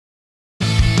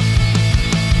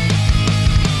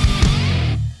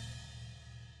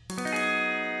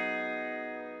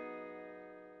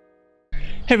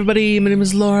Hey everybody, my name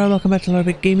is Laura, welcome back to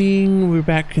Laura Gaming. We're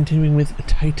back continuing with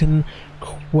Titan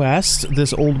Quest.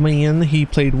 This old man, he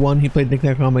played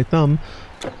Knick-Knack on my thumb.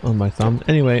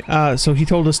 Anyway, so he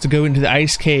told us to go into the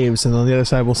ice caves, and on the other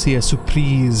side we'll see a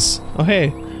surprise. Oh hey,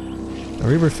 a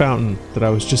river fountain that I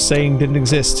was just saying didn't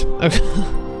exist. Okay.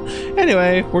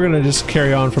 Anyway, we're gonna just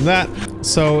carry on from that.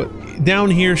 So down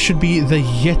here should be the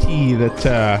yeti that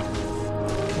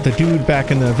the dude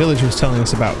back in the village was telling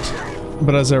us about.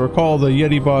 But as I recall, the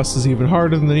Yeti boss is even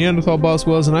harder than the Neanderthal boss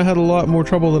was, and I had a lot more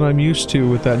trouble than I'm used to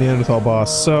with that Neanderthal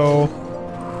boss, so...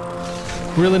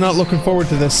 really not looking forward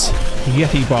to this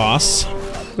Yeti boss.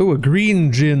 Ooh, a green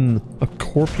djinn. A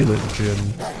corpulent djinn.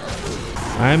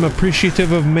 I'm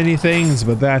appreciative of many things,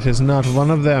 but that is not one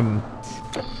of them.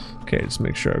 Okay, just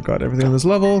make sure I've got everything on this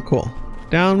level. Cool.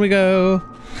 Down we go.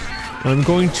 I'm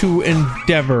going to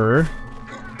endeavor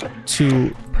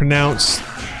to pronounce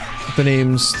the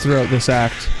names throughout this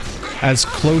act as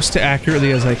close to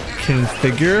accurately as I can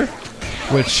figure,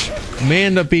 which may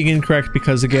end up being incorrect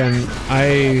because, again,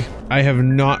 I have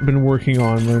not been working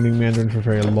on learning Mandarin for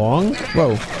very long.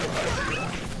 Whoa.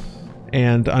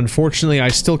 And unfortunately, we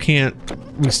still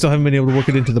haven't been able to work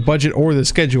it into the budget or the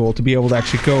schedule to be able to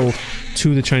actually go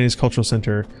to the Chinese Cultural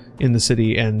Center in the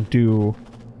city and do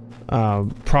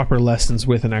proper lessons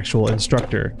with an actual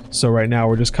instructor. So right now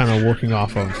we're just kind of working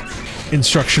off of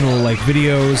instructional like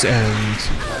videos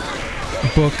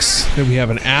and books. And we have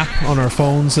an app on our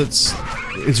phones it's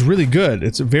really good.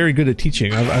 It's very good at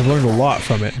teaching. I've learned a lot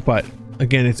from it, but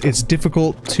again, it's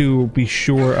difficult to be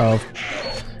sure of.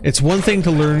 It's one thing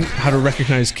to learn how to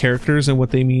recognize characters and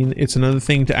what they mean. It's another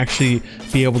thing to actually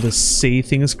be able to say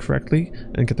things correctly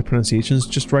and get the pronunciations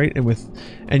just right.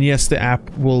 And yes, the app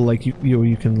will like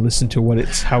you can listen to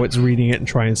how it's reading it and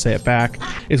try and say it back.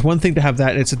 It's one thing to have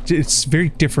that. It's very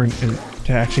different and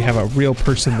to actually have a real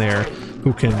person there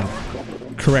who can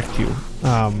correct you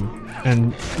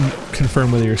and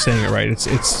confirm whether you're saying it right.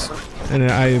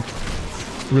 And I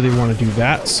really want to do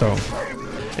that. So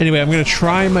anyway, I'm gonna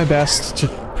try my best to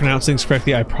pronounce things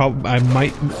correctly. I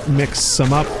might mix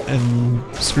some up and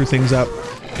screw things up,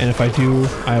 and if I do,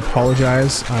 I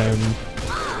apologize.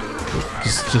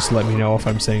 Just let me know if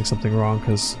I'm saying something wrong,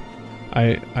 because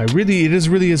it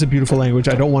really is a beautiful language.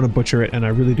 I don't want to butcher it, and I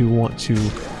really do want to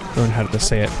learn how to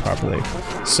say it properly.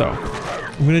 So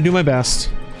I'm gonna do my best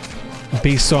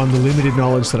based on the limited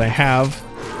knowledge that I have.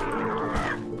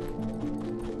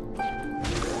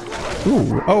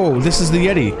 Ooh, oh, this is the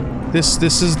Yeti.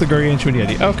 This is the gargantuan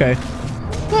Yeti. Okay.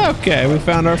 Okay, we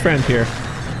found our friend here.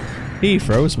 He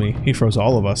froze me. He froze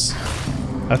all of us.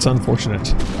 That's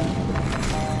unfortunate.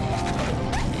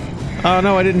 Oh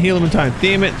no, I didn't heal him in time.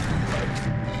 Damn it.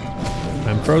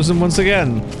 I'm frozen once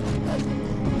again.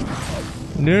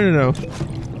 No.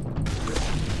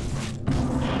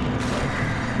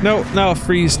 No,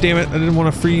 freeze, damn it. I didn't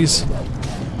want to freeze.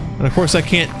 And of course I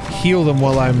can't heal them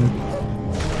while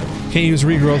can't use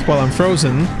regrowth while I'm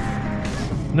frozen.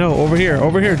 No, over here,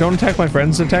 don't attack my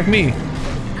friends, attack me.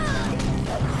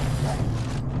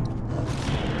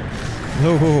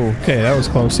 Oh, okay, that was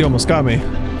close, he almost got me.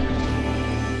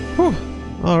 Whew,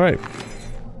 alright.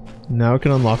 Now I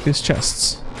can unlock these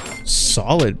chests.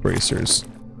 Solid bracers.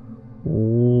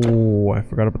 Oh, I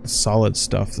forgot about the solid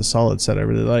stuff, the solid set I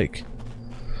really like.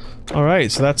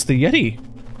 Alright, so that's the Yeti.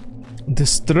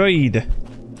 Destroyed.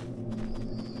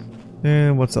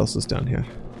 And what else is down here?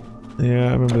 Yeah,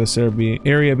 I remember this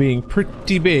area being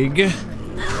pretty big.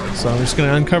 So I'm just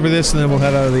gonna uncover this and then we'll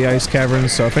head out of the ice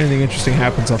caverns. So if anything interesting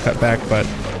happens, I'll cut back. But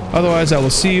otherwise, I will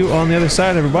see you on the other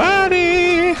side,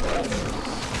 everybody!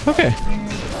 Okay.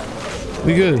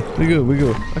 We good.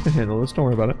 I can handle this. Don't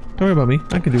worry about it. Don't worry about me.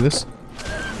 I can do this.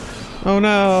 Oh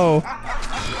no!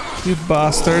 You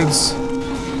bastards.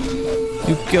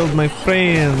 You killed my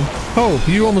friend. Oh,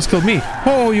 you almost killed me.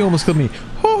 Oh, you almost killed me.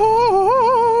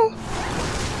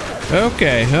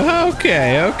 Okay,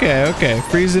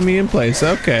 freezing me in place.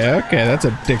 Okay, that's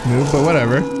a dick move, but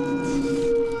whatever.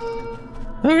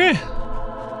 Okay.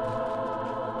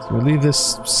 So we leave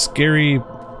this scary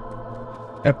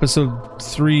episode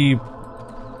 3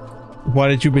 "Why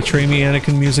Did You Betray Me,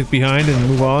 Anakin" music behind and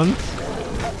move on.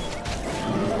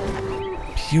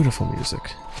 Beautiful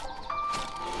music.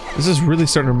 This is really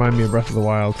starting to remind me of Breath of the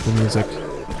Wild, the music.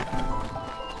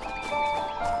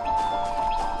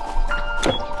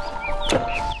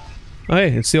 Oh,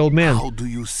 hey, it's the old man. How do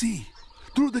you see?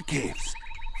 Through the caves.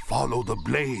 Follow the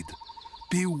blade.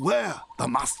 Beware the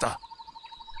master.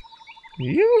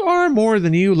 You are more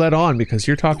than you let on, because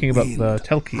you're talking about the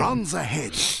Telki. Runs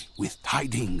ahead with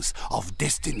tidings of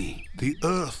destiny. The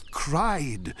earth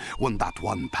cried when that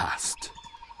one passed.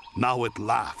 Now it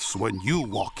laughs when you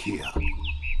walk here.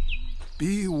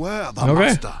 Beware the Okay.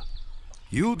 master.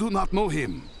 You do not know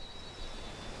him.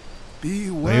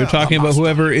 Beware. Are you talking the about master.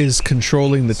 whoever is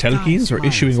controlling the Telekines or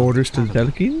issuing orders to the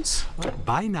Telekines?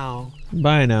 Bye now.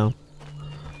 Bye now.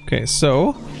 Okay,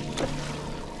 so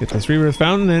get this rebirth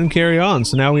fountain and carry on.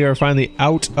 So now we are finally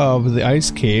out of the ice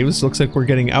caves. Looks like we're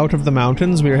getting out of the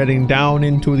mountains. We are heading down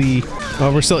into the...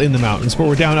 Well, we're still in the mountains, but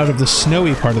we're down out of the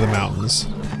snowy part of the mountains.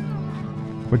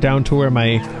 We're down to where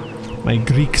my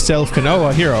Greek self can... Oh,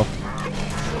 a hero.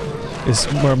 Is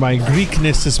where my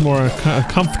Greekness is more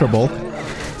comfortable.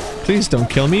 Please don't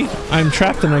kill me. I'm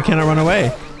trapped and I cannot run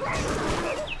away.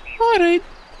 Alright.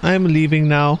 I'm leaving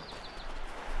now.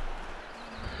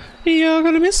 You're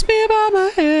gonna miss me by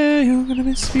my hair. You're gonna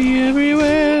miss me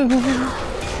everywhere.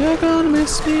 You're gonna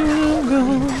miss me when I'm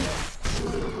gone.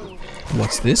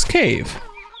 What's this cave?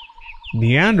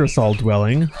 Neanderthal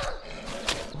dwelling.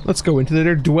 Let's go into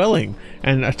their dwelling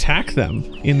and attack them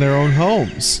in their own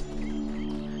homes.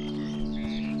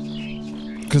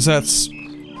 Because that's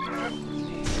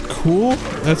cool?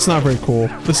 That's not very cool.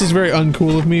 This is very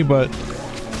uncool of me, but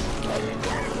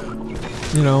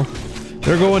you know,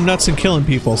 they're going nuts and killing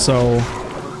people, so I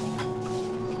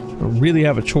don't really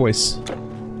have a choice.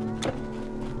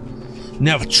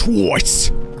 Never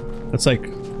choice! That's like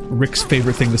Rick's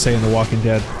favorite thing to say in The Walking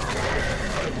Dead.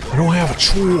 I don't have a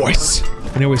choice!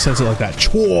 And he always says it like that.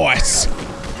 Choice!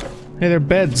 Hey, they're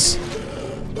beds.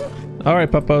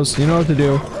 Alright, puppos, you know what to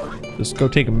do. Just go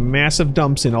take massive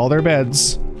dumps in all their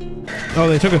beds. Oh,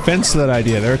 they took offense to that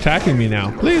idea. They're attacking me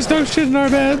now. Please don't shit in our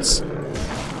beds!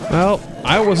 Well,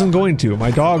 I wasn't going to. My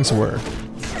dogs were.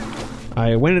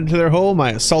 I went into their home,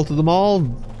 I assaulted them all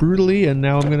brutally, and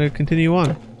now I'm gonna continue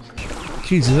on.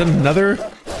 Jeez, is that another?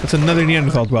 That's another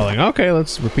Neanderthal dwelling. Okay,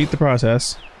 let's repeat the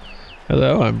process.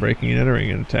 Hello, I'm breaking and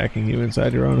entering and attacking you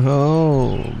inside your own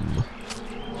home.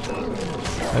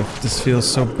 This feels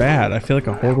so bad. I feel like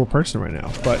a horrible person right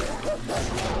now, but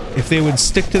if they would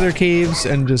stick to their caves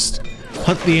and just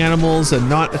hunt the animals and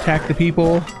not attack the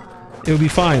people, it would be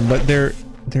fine, but they're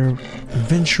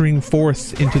venturing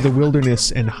forth into the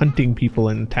wilderness and hunting people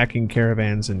and attacking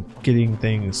caravans and getting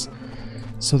things.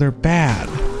 So they're bad.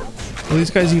 Well,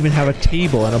 these guys even have a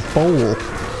table and a bowl.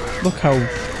 Look how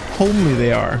homely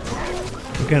they are.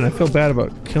 Again, I feel bad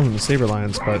about killing the saber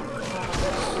lions, but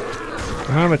I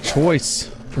don't have a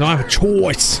choice. I don't have a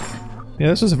choice. Yeah,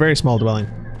 this was a very small dwelling.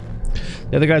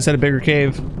 The other guys had a bigger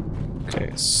cave.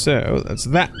 Okay, so that's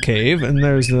that cave, and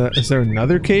there's the... Is there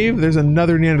another cave? There's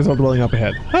another Neanderthal dwelling up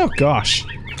ahead. Oh gosh.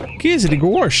 Gizzity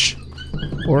gorsh.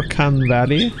 Orkan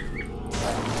Valley.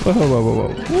 Whoa, whoa, whoa, whoa,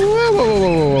 whoa. Whoa, whoa, whoa, whoa,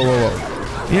 whoa, whoa,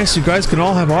 whoa. Yes, you guys can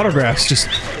all have autographs. Just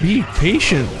be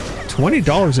patient.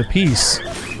 $20 a piece.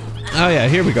 Oh yeah,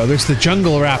 here we go. There's the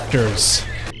jungle raptors.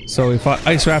 So we fought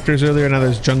ice raptors earlier, now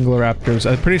there's jungle raptors.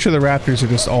 I'm pretty sure the raptors are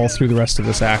just all through the rest of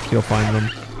this act. You'll find them.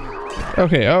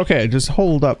 Okay, okay, just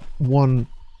hold up one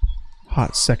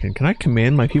hot second. Can I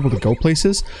command my people to go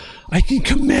places? I can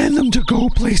command them to go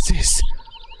places!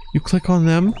 You click on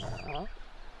them.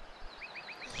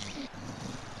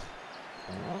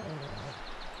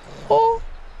 Oh!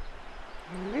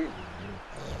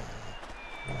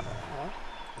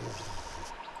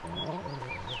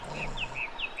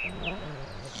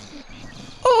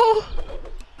 Oh!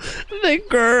 They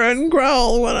gurr and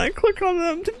growl when I click on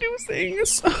them to do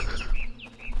things.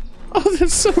 Oh,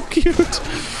 that's so cute.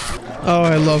 Oh,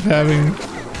 I love having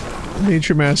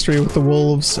nature mastery with the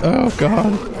wolves. Oh,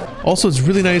 God. Also, it's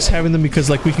really nice having them because,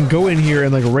 like, we can go in here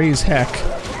and, like, raise heck.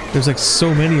 There's, like,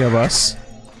 so many of us.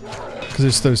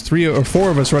 Because there's 3 or 4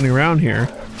 of us running around here.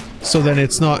 So then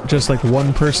it's not just, like,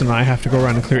 one person and I have to go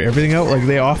around and clear everything out. Like,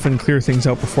 they often clear things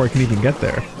out before I can even get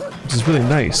there. Which is really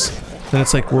nice. Then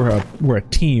it's like we're a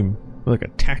team. We're like a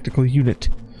tactical unit.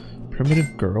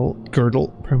 Primitive girdle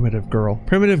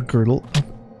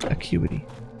of acuity.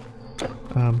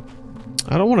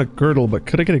 I don't want a girdle, but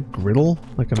could I get a griddle?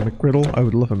 Like a McGriddle? I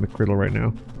would love a McGriddle right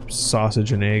now.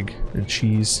 Sausage and egg and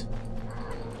cheese.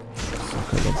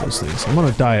 Fuck, I love those things. I'm on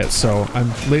a diet, so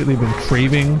I've lately been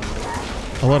craving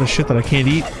a lot of shit that I can't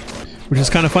eat. Which is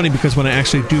kind of funny because when I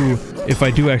actually do, if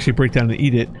I do actually break down and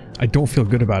eat it, I don't feel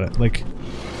good about it. Like,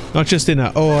 not just in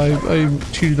a, oh, I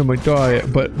cheated on my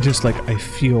diet, but just like, I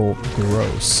feel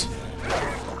gross.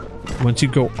 Once you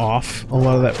go off a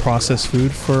lot of that processed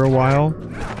food for a while,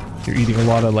 you're eating a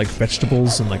lot of like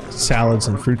vegetables and like salads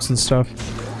and fruits and stuff.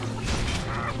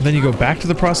 And then you go back to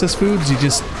the processed foods,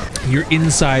 your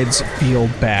insides feel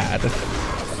bad.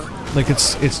 Like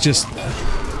it's just...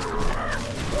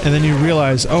 And then you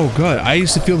realize, oh god, I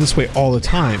used to feel this way all the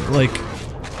time. Like,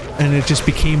 and it just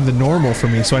became the normal for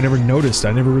me, so I never noticed.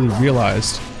 I never really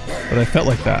realized that I felt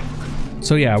like that.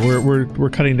 So yeah, we're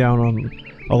cutting down on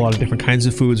a lot of different kinds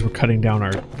of foods. We're cutting down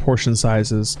our portion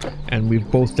sizes, and we've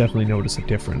both definitely noticed a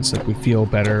difference. Like, we feel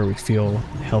better, we feel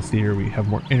healthier, we have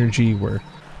more energy, we're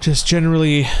just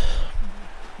generally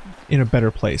in a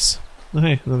better place. Oh,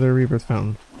 hey, another rebirth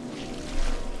fountain.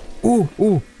 Ooh,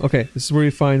 ooh, okay, this is where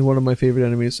you find one of my favorite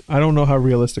enemies. I don't know how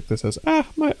realistic this is. Ah,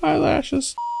 my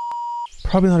eyelashes.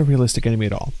 Probably not a realistic enemy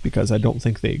at all, because I don't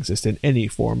think they exist in any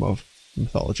form of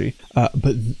mythology.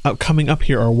 But coming up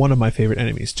here are one of my favorite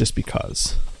enemies, just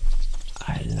because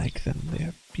I like them. They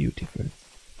are beautiful.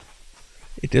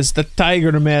 It is the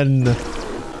tiger men.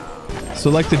 So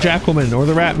like the jackalmen or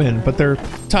the ratmen, but they're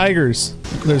tigers.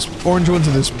 There's orange ones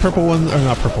and there's purple ones, or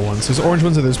not purple ones. There's orange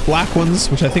ones and there's black ones,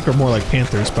 which I think are more like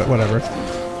panthers, but whatever.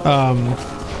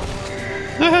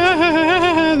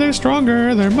 They're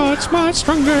stronger. They're much, much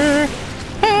stronger.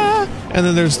 And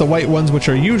then there's the white ones, which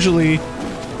are usually,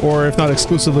 or if not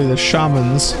exclusively, the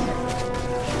shamans.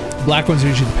 Black ones are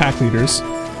usually the pack leaders.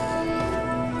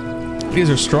 These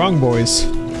are strong boys.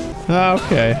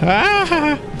 Okay.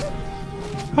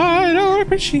 I don't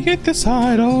appreciate this.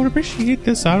 I don't appreciate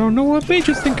this. I don't know what made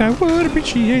you think I would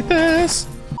appreciate this.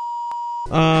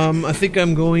 I think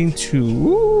I'm going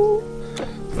to...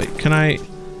 Wait, can I...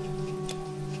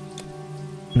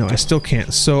 No, I still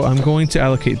can't. So I'm going to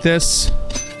allocate this.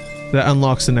 That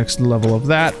unlocks the next level of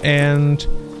that, and...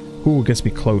 Ooh, it gets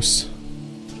me close.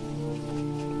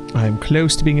 I'm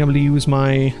close to being able to use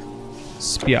my...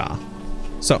 Spear.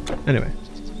 So, anyway.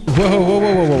 Whoa, whoa,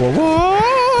 whoa, whoa, whoa, whoa,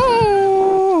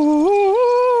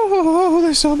 whoa!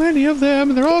 There's so many of them,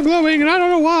 and they're all glowing, and I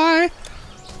don't know why!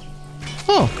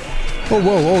 Oh. Oh,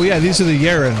 whoa, oh yeah, these are the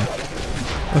Yeren.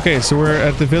 Okay, so we're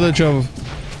at the village of...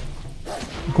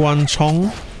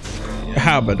 Guanchong.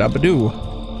 Habba-dabba-doo.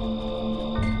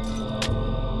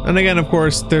 And again, of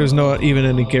course, there's not even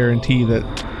any guarantee that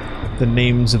the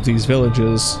names of these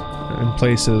villages and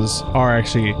places are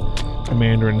actually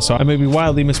Mandarin. So I may be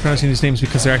wildly mispronouncing these names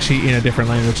because they're actually in a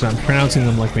different language and I'm pronouncing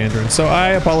them like Mandarin. So I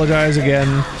apologize again.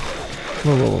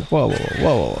 Whoa, whoa, whoa, whoa,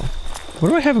 whoa, whoa. What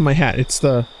do I have in my hat? It's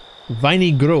the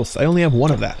viney growth. I only have one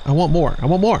of that. I want more. I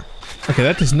want more. Okay,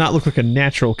 that does not look like a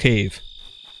natural cave.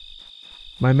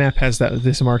 My map has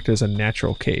this marked as a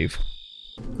natural cave.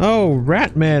 Oh,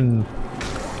 ratmen!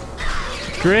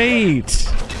 Great!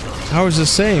 I was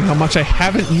just saying how much I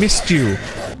haven't missed you.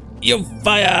 You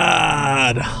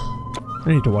fired! I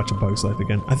need to watch A Bug's Life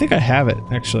again. I think I have it,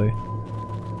 actually.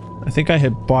 I think I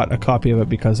had bought a copy of it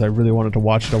because I really wanted to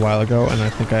watch it a while ago, and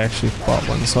I think I actually bought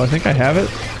one. So I think I have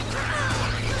it.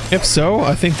 If so,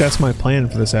 I think that's my plan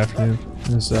for this afternoon.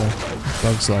 Is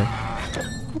Bug's Life.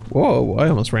 Whoa, I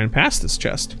almost ran past this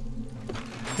chest.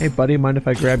 Hey buddy, mind if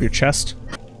I grab your chest?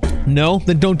 No?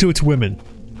 Then don't do it to women.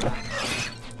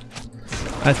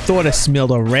 I thought I smelled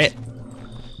a rat.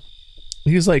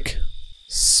 These, like,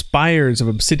 spires of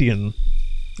obsidian,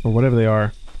 or whatever they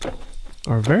are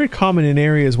very common in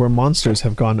areas where monsters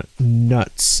have gone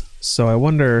nuts. So I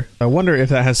wonder if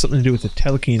that has something to do with the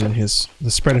Telekine and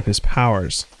the spread of his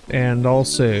powers. And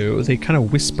also, they kind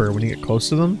of whisper when you get close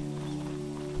to them.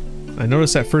 I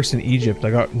noticed that first in Egypt.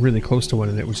 I got really close to one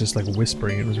and it was just like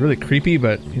whispering. It was really creepy,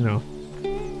 but, you know.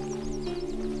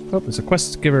 Oh, there's a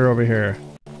quest giver over here.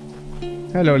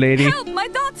 Hello, lady. Help, my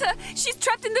daughter! She's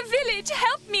trapped in the village!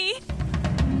 Help me!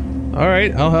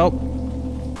 Alright, I'll help.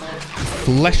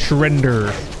 Flesh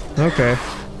render. Okay.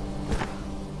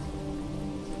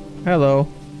 Hello,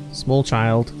 small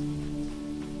child.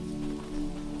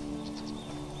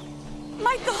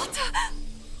 My daughter!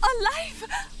 Alive!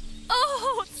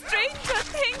 Oh, stranger,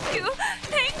 thank you!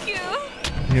 Thank you!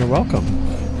 You're welcome.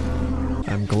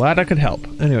 I'm glad I could help.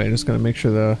 Anyway, just gonna make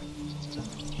sure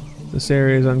this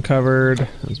area is uncovered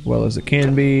as well as it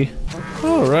can be.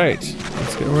 Alright,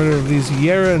 let's get rid of these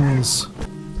Yerens.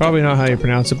 Probably not how you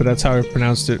pronounce it, but that's how I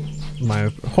pronounced it my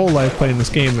whole life playing this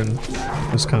game and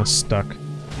I was kind of stuck.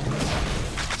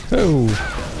 Oh.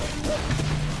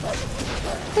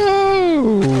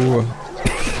 Oh.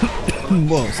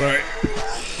 Whoa, sorry.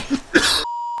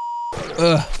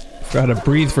 Ugh. Forgot to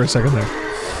breathe for a second there.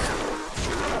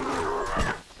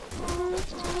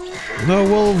 No,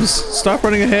 wolves! Stop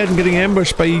running ahead and getting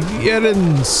ambushed by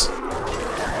Yerens!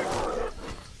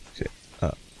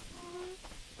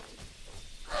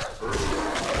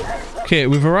 Okay,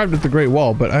 we've arrived at the Great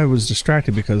Wall, but I was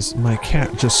distracted because my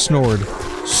cat just snored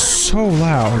so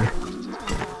loud.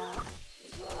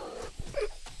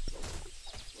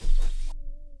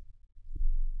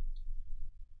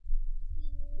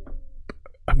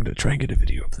 I'm gonna try and get a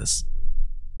video of this.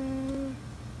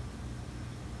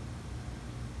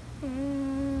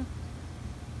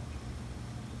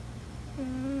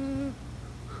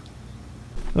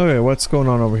 Okay, what's going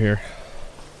on over here?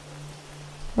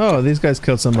 Oh, these guys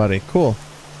killed somebody. Cool.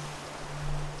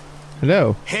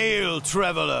 Hello. Hail,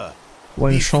 traveler!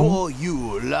 Wenchon. Before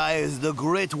you lies the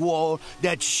great wall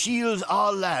that shields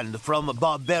our land from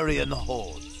barbarian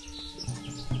hordes.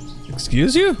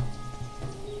 Excuse you?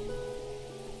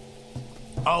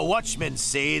 Our watchmen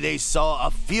say they saw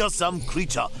a fearsome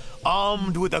creature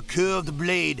armed with a curved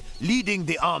blade leading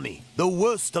the army. The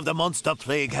worst of the monster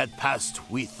plague had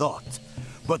passed, we thought.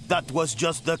 But that was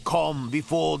just the calm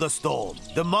before the storm.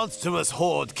 The monstrous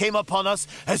horde came upon us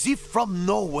as if from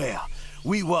nowhere.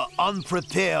 We were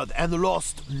unprepared and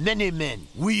lost many men.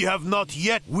 We have not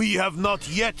yet.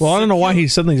 Well, I don't know why he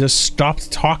suddenly just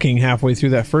stopped talking halfway through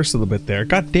that first little bit there.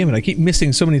 God damn it, I keep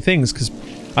missing so many things because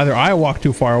either I walk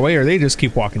too far away or they just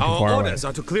keep walking too far away. Our orders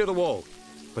are to clear the wall,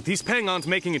 but these Peng aren't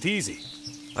making it easy.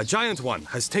 A giant one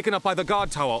has taken up by the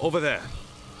guard tower over there.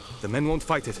 The men won't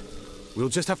fight it. We'll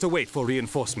just have to wait for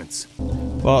reinforcements.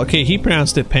 Well, okay, he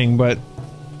pronounced it Peng, but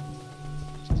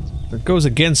it goes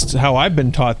against how I've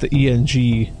been taught the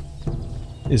ENG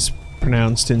is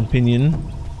pronounced in Pinyin.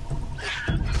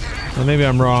 Well, maybe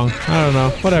I'm wrong. I don't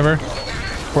know. Whatever.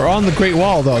 We're on the Great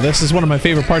Wall, though. This is one of my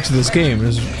favorite parts of this game,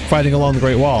 is fighting along the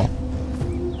Great Wall.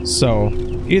 So,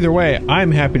 either way,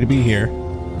 I'm happy to be here.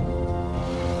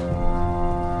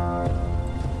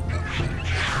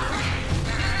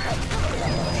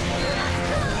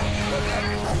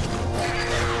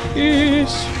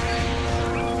 Yes.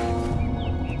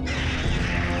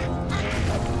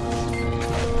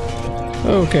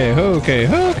 Okay.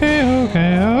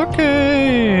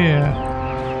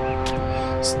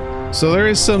 So there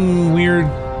is some weird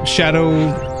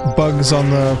shadow bugs on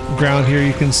the ground here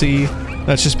you can see.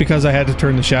 That's just because I had to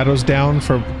turn the shadows down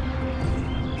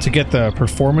to get the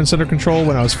performance under control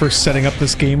when I was first setting up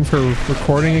this game for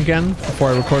recording again, before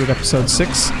I recorded episode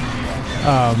 6.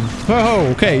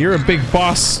 Okay, you're a big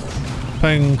boss,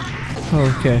 Peng.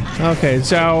 Okay,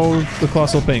 Zhao, the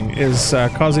Colossal Ping, is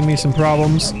causing me some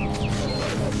problems.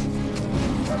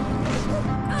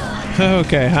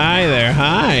 Okay, hi there,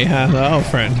 hi, hello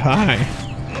friend, hi.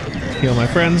 Heal my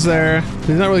friends there.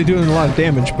 He's not really doing a lot of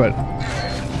damage, but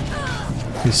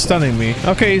he's stunning me.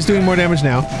 Okay, he's doing more damage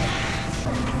now.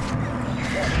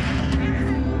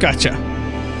 Gotcha.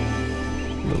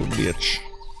 Little bitch.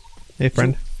 Hey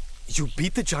friend. You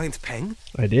beat the giant Peng?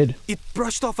 I did. It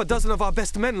brushed off a dozen of our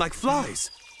best men like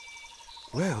flies.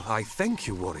 Well, I thank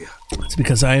you, warrior. It's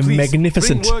because I am Please,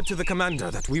 magnificent. Bring word to the commander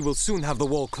that we will soon have the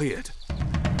wall cleared.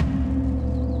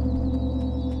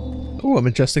 Oh, a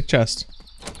majestic chest.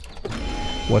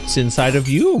 What's inside of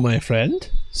you, my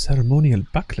friend? Ceremonial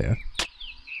buckler.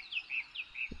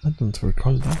 I don't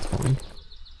recall that one.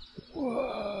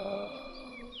 Whoa.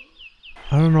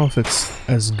 I don't know if it's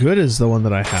as good as the one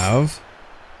that I have.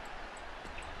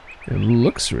 It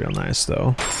looks real nice,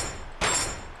 though.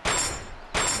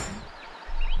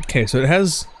 Okay, so it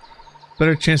has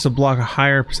better chance to block a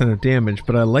higher percent of damage,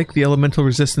 but I like the elemental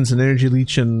resistance and energy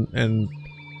leech and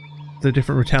the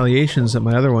different retaliations that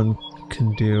my other one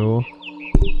can do.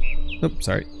 Oops,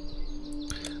 sorry.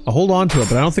 I'll hold on to it,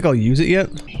 but I don't think I'll use it yet.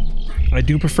 I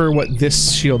do prefer what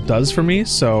this shield does for me,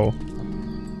 so...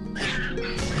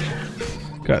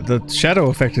 God, the shadow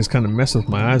effect is kind of messed with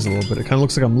my eyes a little bit. It kind of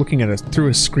looks like I'm looking at it through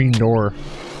a screen door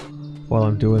while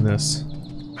I'm doing this.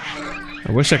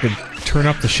 I wish I could turn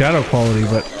up the shadow quality,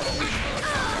 but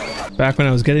back when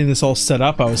I was getting this all set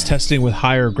up, I was testing with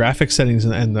higher graphic settings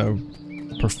and the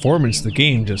performance of the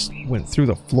game just went through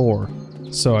the floor.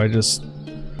 So I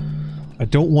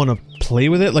don't want to play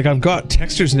with it. Like, I've got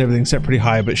textures and everything set pretty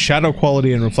high, but shadow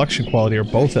quality and reflection quality are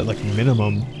both at like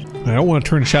minimum. I don't want to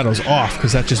turn shadows off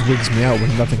because that just wigs me out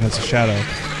when nothing has a shadow.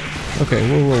 Okay,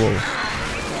 whoa.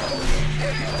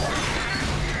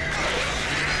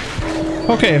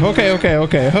 Okay. Whoa.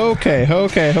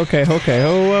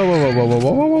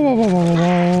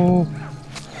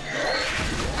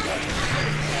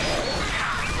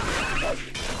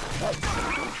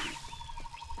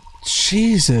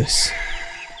 Jesus.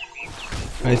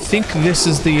 I think this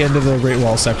is the end of the Great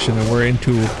Wall section and we're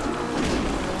into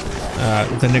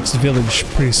the next village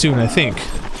pretty soon, I think.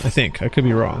 I could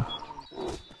be wrong.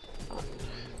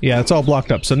 Yeah, it's all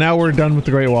blocked up. So now we're done with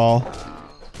the Great Wall.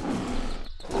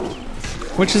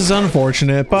 Which is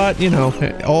unfortunate, but, you know,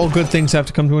 all good things have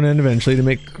to come to an end eventually to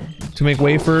make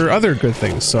way for other good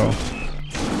things, so...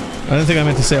 I don't think I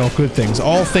meant to say all good things.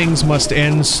 All things must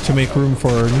end to make room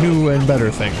for new and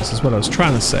better things, is what I was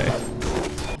trying to say.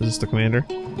 Is this the commander?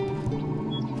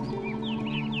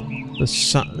 The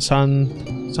Shanxi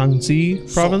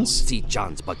province? So,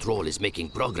 Zijan's patrol is making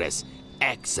progress.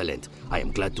 Excellent. I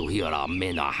am glad to hear our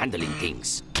men are handling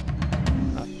things.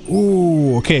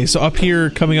 Ooh, okay, so up here,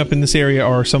 coming up in this area,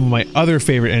 are some of my other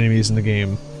favorite enemies in the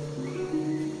game.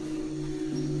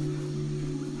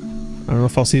 I don't know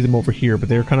if I'll see them over here, but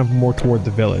they're kind of more toward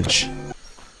the village.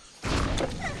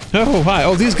 Oh, hi.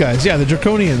 Oh, these guys. Yeah, the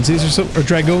Draconians. These are some... Or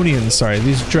Dragonians, sorry.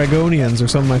 These Dragonians are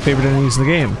some of my favorite enemies in the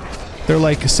game. They're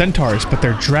like centaurs, but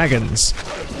they're dragons.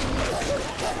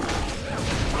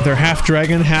 They're half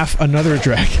dragon, half another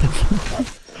dragon.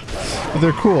 But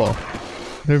they're cool.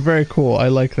 They're very cool. I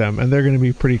like them. And they're going to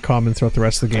be pretty common throughout the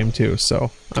rest of the game, too.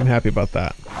 So, I'm happy about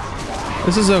that.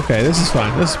 This is okay. This is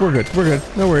fine. We're good. We're good.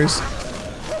 No worries.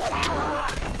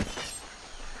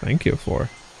 Thank you for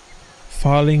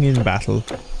falling in battle.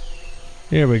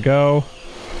 Here we go.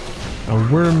 A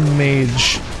worm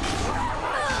mage.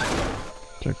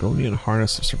 Dragonian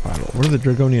harness of survival. What do the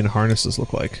Dragonian harnesses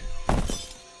look like?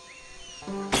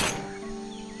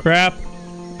 Crap!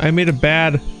 I made a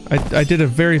bad. I did a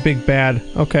very big bad.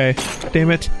 Okay. Damn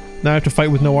it. Now I have to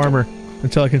fight with no armor.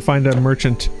 Until I can find a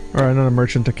merchant. Or not a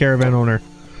merchant, a caravan owner.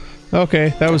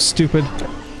 Okay, that was stupid.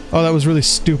 Oh, that was really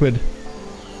stupid.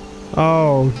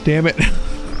 Oh, damn it.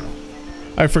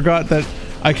 I forgot that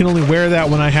I can only wear that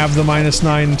when I have the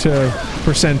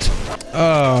 -9%.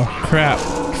 Oh, crap.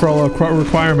 For all the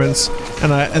requirements.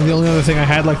 And the only other thing I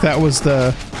had like that was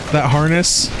that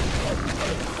harness.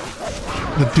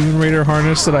 The Dune Raider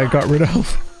harness that I got rid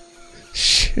of.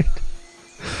 Shit.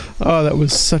 Oh, that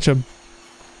was such a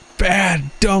bad,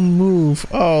 dumb move.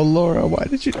 Oh, Laura, why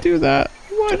did you do that?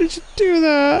 Why did you do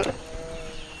that?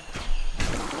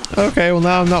 Okay, well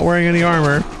now I'm not wearing any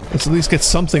armor. Let's at least get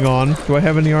something on. Do I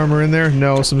have any armor in there?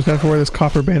 No, so I'm just gonna have to wear this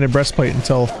copper banded breastplate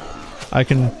until I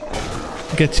can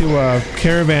get to a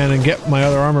caravan and get my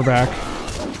other armor back.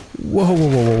 Whoa, whoa, whoa,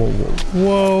 whoa, whoa,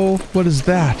 whoa. Whoa, what is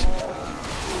that?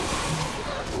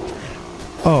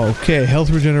 Oh, okay, health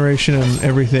regeneration and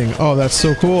everything. Oh, that's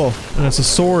so cool. And it's a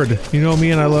sword. You know me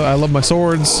and I love my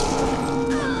swords.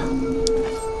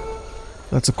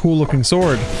 That's a cool looking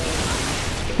sword.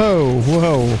 Oh,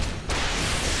 whoa.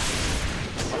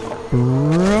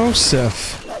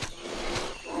 Broseph.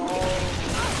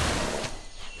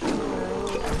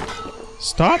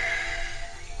 Stop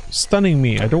stunning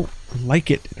me. I don't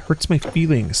like it. It hurts my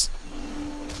feelings.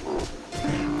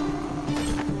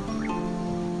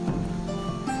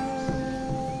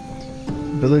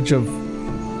 Village of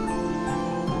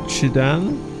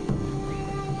Chidan?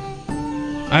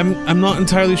 I'm not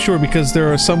entirely sure because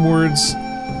there are some words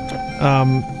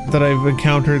that I've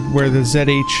encountered where the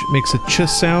ZH makes a ch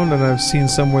sound, and I've seen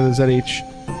some where the ZH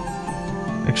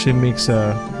actually makes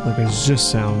a like a z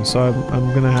sound. So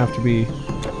I'm gonna have to be.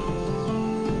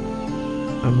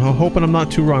 I'm hoping I'm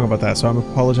not too wrong about that. So I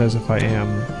apologize if I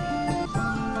am.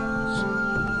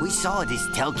 We saw this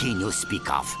Telkin you speak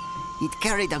of. It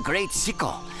carried a great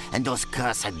sickle, and those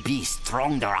cursed beasts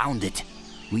thronged around it.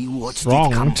 We watched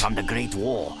it come from the Great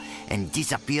Wall and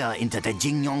disappear into the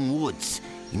Jingyong Woods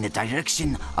in the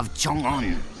direction of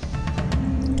Chong'an.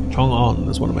 Chong'an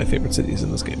is one of my favorite cities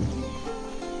in this game.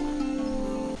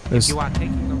 You are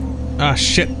taking the road. Ah,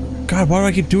 shit. God, why do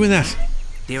I keep doing that?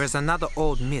 There is another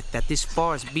old myth that this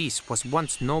forest beast was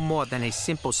once no more than a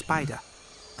simple spider,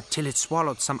 until it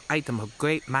swallowed some item of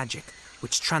great magic,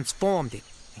 which transformed it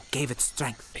and gave it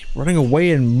strength. Running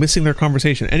away and missing their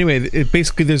conversation. Anyway,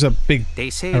 basically there's a big They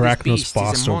say this beast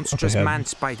is a up monstrous ahead. man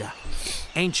spider,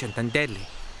 ancient and deadly.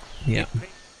 Yeah.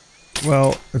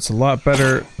 Well, it's a lot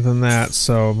better than that,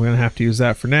 so I'm gonna have to use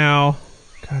that for now.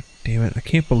 God damn it, I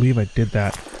can't believe I did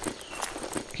that.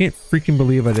 I can't freaking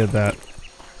believe I did that.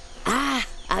 Ah,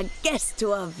 a guest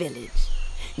to our village.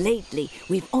 Lately,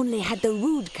 we've only had the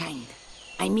rude kind.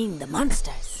 I mean the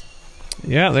monsters.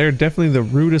 Yeah, they're definitely the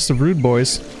rudest of rude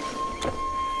boys.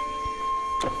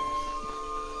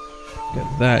 Get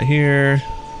that here.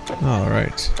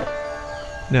 Alright.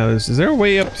 Now, is there a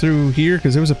way up through here?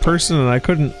 Because there was a person and I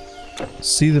couldn't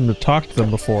see them to talk to them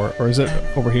before. Or is it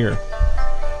over here?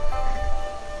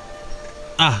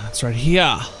 Ah, that's right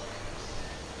here.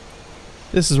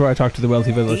 This is where I talked to the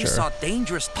wealthy villager. These are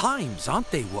dangerous times, aren't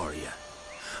they, warrior?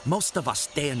 Most of us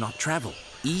dare not travel,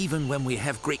 even when we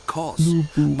have great cause.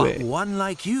 But one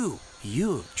like you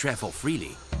travel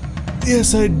freely.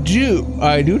 Yes, I do.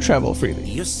 I do travel freely.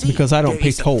 You see, because I don't pay there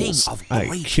is a tolls. thing of I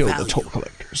great kill the value. toll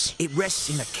collectors. It rests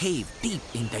in a cave deep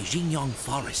in the Jingyong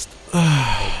forest.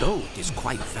 Although it is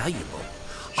quite valuable,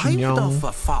 I would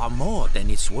offer far more than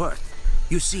it's worth.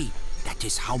 You see, that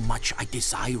is how much I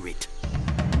desire it.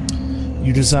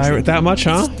 You desire it that much,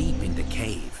 huh? It's deep in the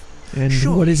cave. And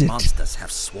Sure, what is it? monsters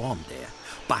have swarmed there,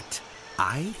 but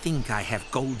I think I have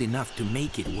gold enough to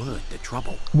make it worth the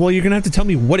trouble. Well, you're gonna have to tell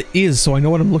me what it is so I know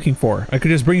what I'm looking for. I could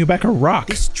just bring you back a rock.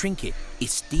 This trinket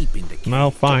is deep in the cave.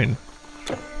 Well, fine.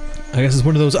 I guess it's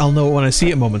one of those I'll know it when I see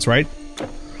it moments, right?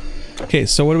 Okay,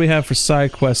 so what do we have for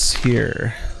side quests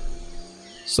here?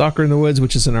 Soccer in the Woods,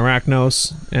 which is an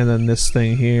Arachnos, and then this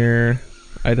thing here,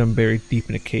 item buried deep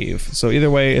in a cave. So either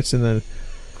way, it's in the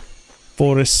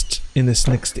forest in this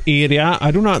next area. I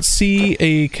do not see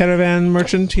a caravan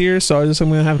merchant here, so I'm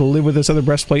gonna have to live with this other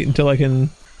breastplate until I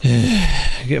can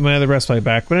get my other breastplate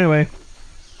back. But anyway,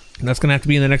 that's gonna have to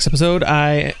be in the next episode.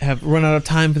 I have run out of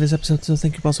time for this episode, so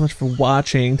thank you all so much for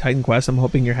watching Titan Quest. I'm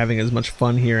hoping you're having as much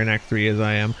fun here in Act 3 as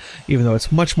I am, even though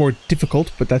it's much more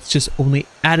difficult, but that's just only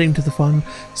adding to the fun,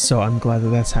 so I'm glad that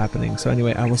that's happening. So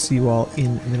anyway, I will see you all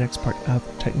in the next part of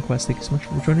Titan Quest. Thank you so much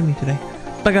for joining me today.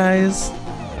 Bye, guys!